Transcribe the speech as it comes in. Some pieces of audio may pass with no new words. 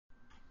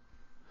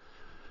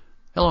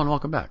Hello and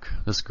welcome back.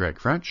 This is Greg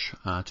French.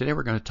 Today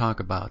we're going to talk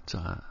about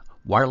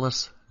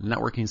wireless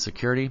networking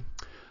security.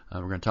 We're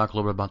going to talk a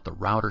little bit about the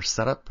router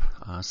setup,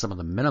 some of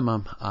the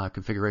minimum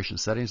configuration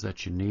settings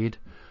that you need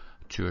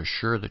to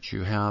assure that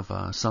you have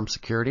some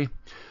security.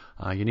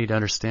 You need to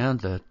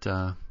understand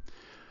that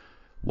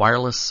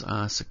wireless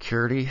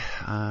security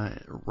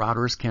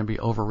routers can be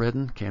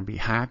overridden, can be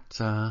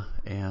hacked,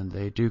 and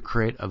they do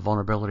create a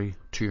vulnerability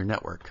to your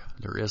network.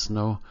 There is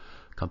no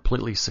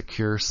completely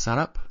secure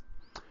setup.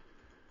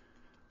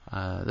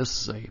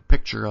 This is a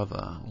picture of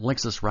a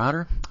Linksys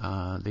router.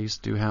 These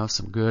do have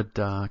some good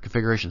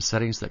configuration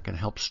settings that can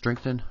help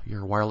strengthen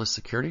your wireless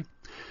security.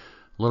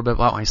 A little bit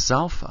about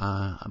myself.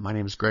 My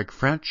name is Greg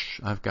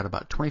French. I've got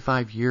about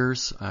 25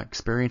 years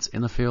experience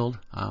in the field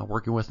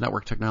working with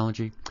network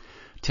technology,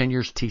 10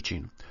 years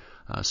teaching.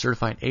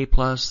 Certified A+,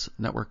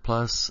 Network+,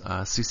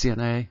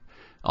 CCNA,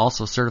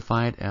 also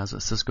certified as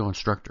a Cisco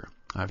instructor.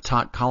 I've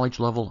taught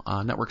college-level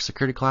network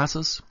security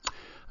classes.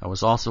 I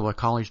was also a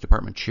college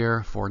department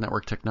chair for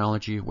network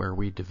technology where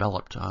we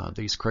developed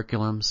these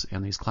curriculums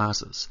and these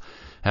classes.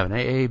 I have an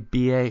AA,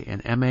 BA,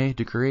 and MA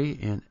degree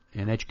in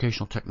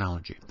educational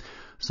technology.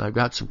 So I've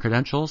got some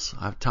credentials.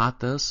 I've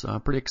taught this,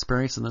 pretty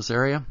experienced in this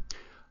area.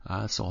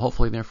 So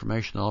hopefully the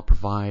information that I'll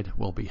provide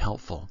will be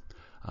helpful.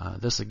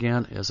 This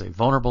again is a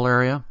vulnerable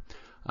area.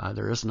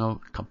 There is no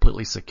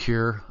completely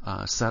secure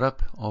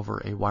setup over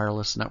a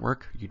wireless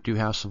network. You do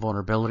have some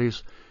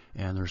vulnerabilities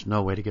and there's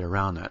no way to get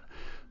around that.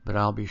 But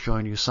I'll be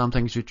showing you some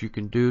things that you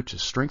can do to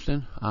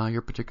strengthen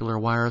your particular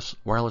wireless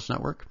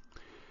network.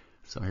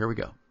 So here we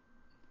go.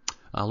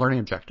 Learning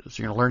objectives.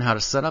 You're going to learn how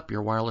to set up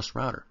your wireless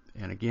router.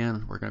 And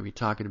again, we're going to be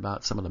talking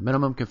about some of the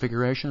minimum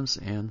configurations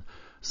and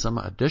some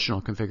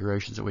additional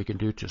configurations that we can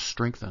do to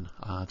strengthen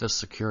this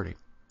security.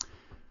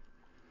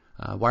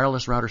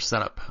 Wireless router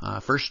setup.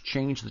 First,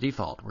 change the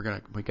default.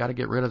 We got to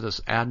get rid of this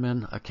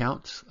admin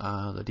account,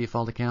 the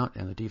default account,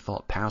 and the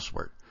default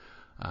password.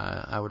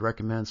 I would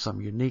recommend some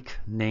unique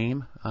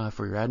name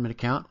for your admin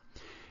account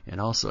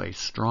and also a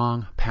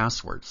strong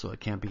password so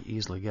it can't be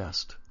easily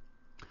guessed.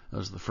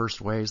 Those are the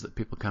first ways that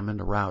people come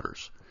into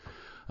routers.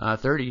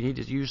 Third, you need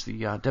to use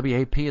the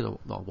WAP, the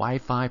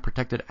Wi-Fi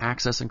Protected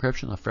Access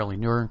Encryption, a fairly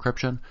newer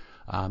encryption,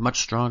 much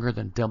stronger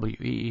than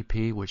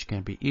WEEP, which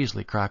can be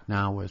easily cracked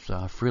now with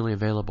freely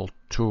available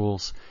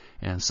tools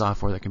and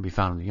software that can be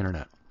found on the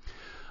internet.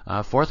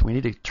 Fourth, we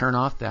need to turn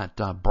off that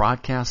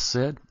Broadcast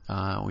SSID.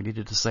 We need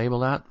to disable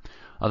that.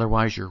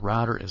 Otherwise, your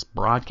router is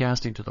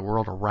broadcasting to the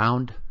world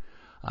around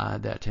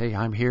that, hey,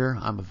 I'm here,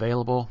 I'm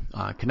available,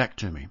 connect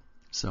to me.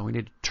 So we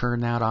need to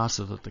turn that off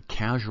so that the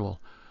casual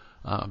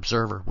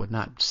observer would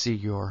not see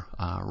your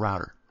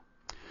router.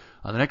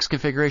 The next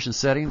configuration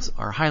settings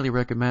are highly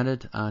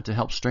recommended to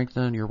help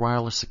strengthen your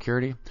wireless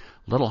security. A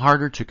little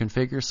harder to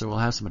configure, so we'll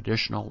have some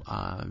additional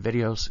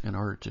videos in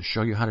order to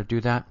show you how to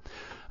do that.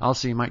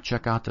 Also, you might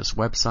check out this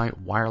website,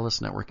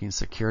 Wireless Networking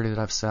Security, that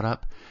I've set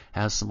up.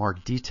 Has some more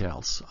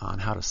details on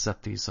how to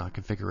set these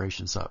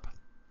configurations up.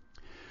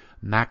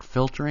 MAC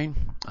filtering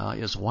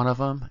is one of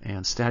them,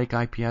 and static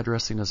IP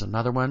addressing is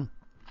another one.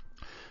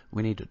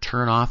 We need to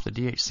turn off the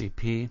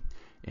DHCP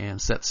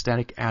and set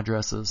static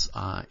addresses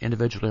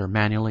individually or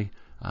manually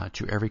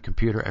to every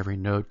computer, every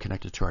node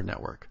connected to our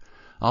network.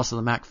 Also,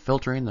 the MAC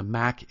filtering. The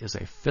MAC is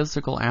a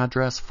physical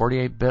address,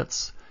 48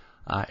 bits.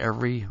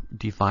 Every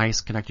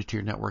device connected to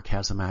your network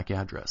has a MAC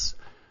address.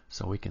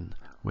 So we can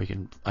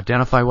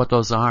identify what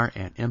those are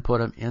and input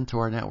them into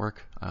our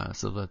network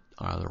so that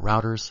the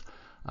routers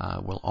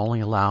will only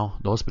allow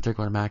those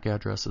particular MAC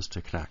addresses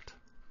to connect.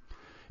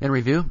 In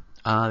review,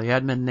 the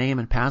admin name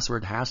and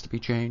password has to be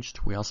changed.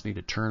 We also need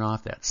to turn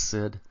off that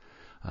SSID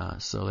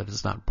so that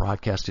it's not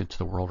broadcasting to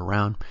the world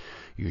around.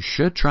 You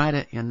should try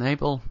to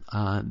enable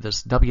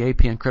this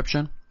WAP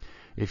encryption.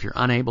 If you're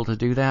unable to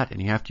do that and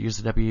you have to use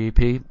the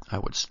WAP, I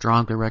would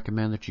strongly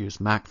recommend that you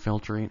use MAC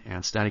filtering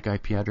and static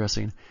IP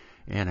addressing.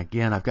 And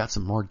again, I've got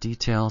some more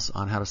details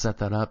on how to set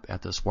that up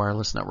at this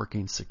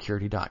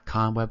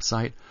wirelessnetworkingsecurity.com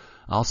website.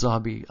 Also, I'll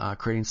be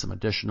creating some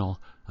additional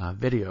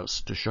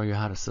videos to show you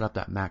how to set up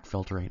that MAC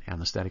filtering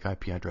and the static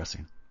IP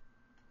addressing.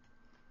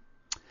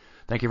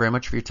 Thank you very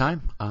much for your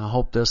time. I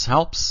hope this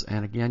helps.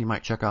 And again, you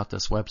might check out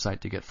this website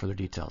to get further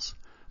details.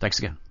 Thanks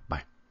again.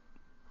 Bye.